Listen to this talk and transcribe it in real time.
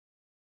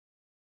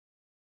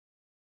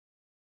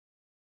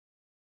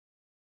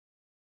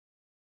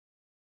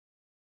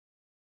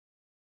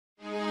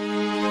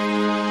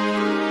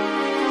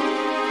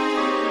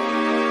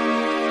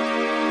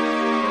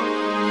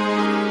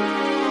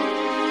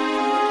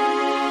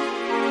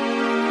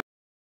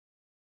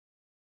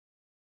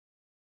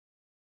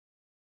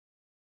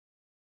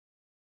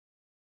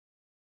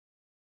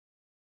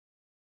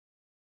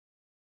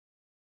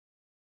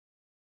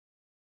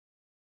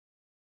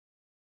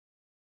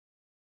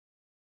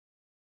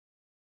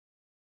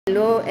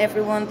Hello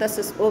everyone, this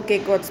is OK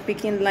God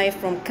speaking live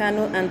from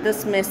Kano, and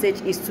this message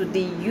is to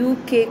the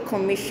UK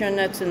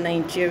Commissioner to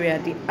Nigeria,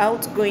 the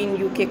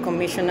outgoing UK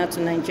Commissioner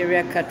to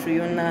Nigeria,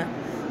 Catriona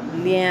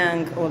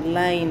Liang or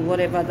Line,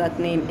 whatever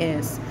that name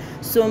is.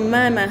 So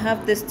ma'am, I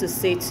have this to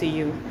say to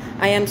you.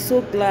 I am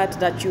so glad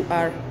that you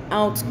are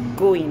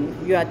outgoing.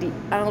 You are the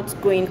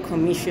outgoing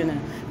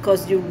commissioner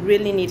because you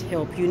really need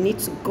help. You need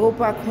to go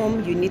back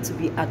home. You need to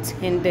be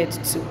attended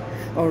to.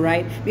 All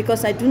right,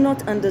 because I do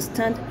not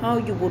understand how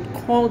you would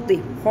call the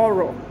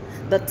horror,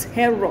 the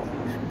terror,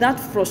 that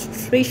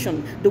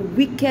frustration, the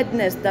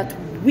wickedness that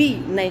we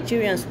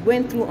Nigerians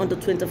went through on the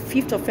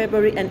 25th of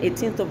February and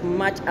 18th of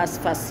March as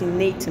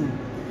fascinating.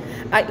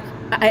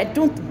 I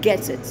don't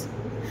get it.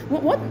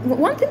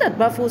 One thing that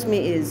baffles me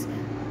is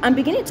I'm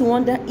beginning to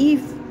wonder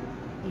if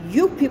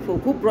you people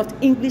who brought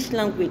English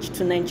language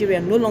to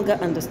Nigeria no longer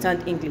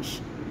understand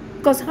English.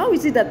 Because how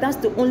is it that that's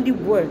the only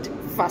word,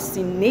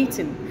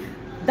 fascinating?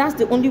 That's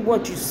the only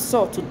word you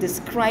saw to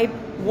describe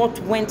what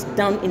went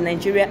down in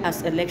Nigeria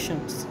as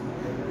elections.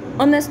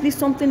 Honestly,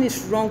 something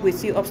is wrong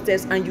with you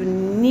upstairs and you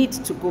need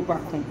to go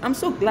back home. I'm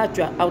so glad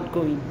you are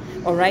outgoing,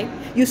 all right?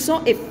 You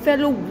saw a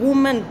fellow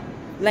woman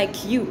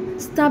like you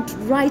stabbed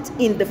right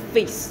in the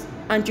face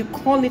and you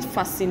call it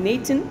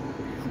fascinating?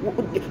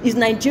 Is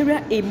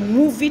Nigeria a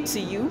movie to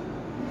you,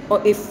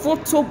 or a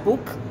photo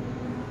book,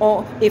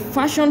 or a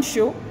fashion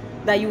show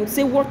that you would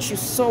say what you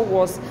saw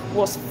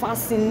was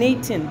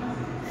fascinating?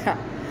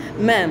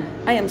 Ma'am,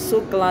 I am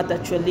so glad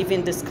that you're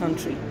leaving this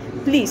country.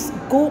 Please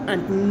go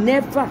and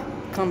never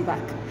come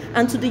back.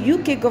 And to the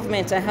UK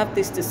government, I have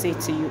this to say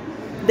to you.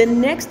 The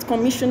next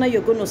commissioner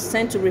you're going to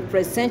send to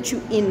represent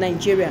you in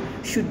Nigeria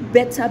should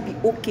better be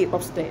okay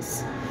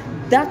upstairs.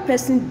 That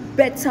person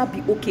better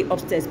be okay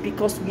upstairs,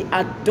 because we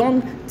are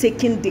done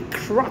taking the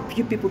crap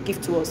you people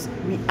give to us.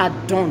 We are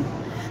done.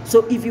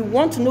 So if you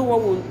want to know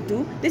what we'll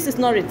do, this is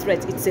not a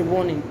threat, it's a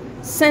warning.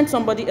 Send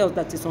somebody else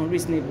that is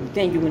unreasonable,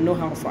 then you will know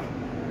how far.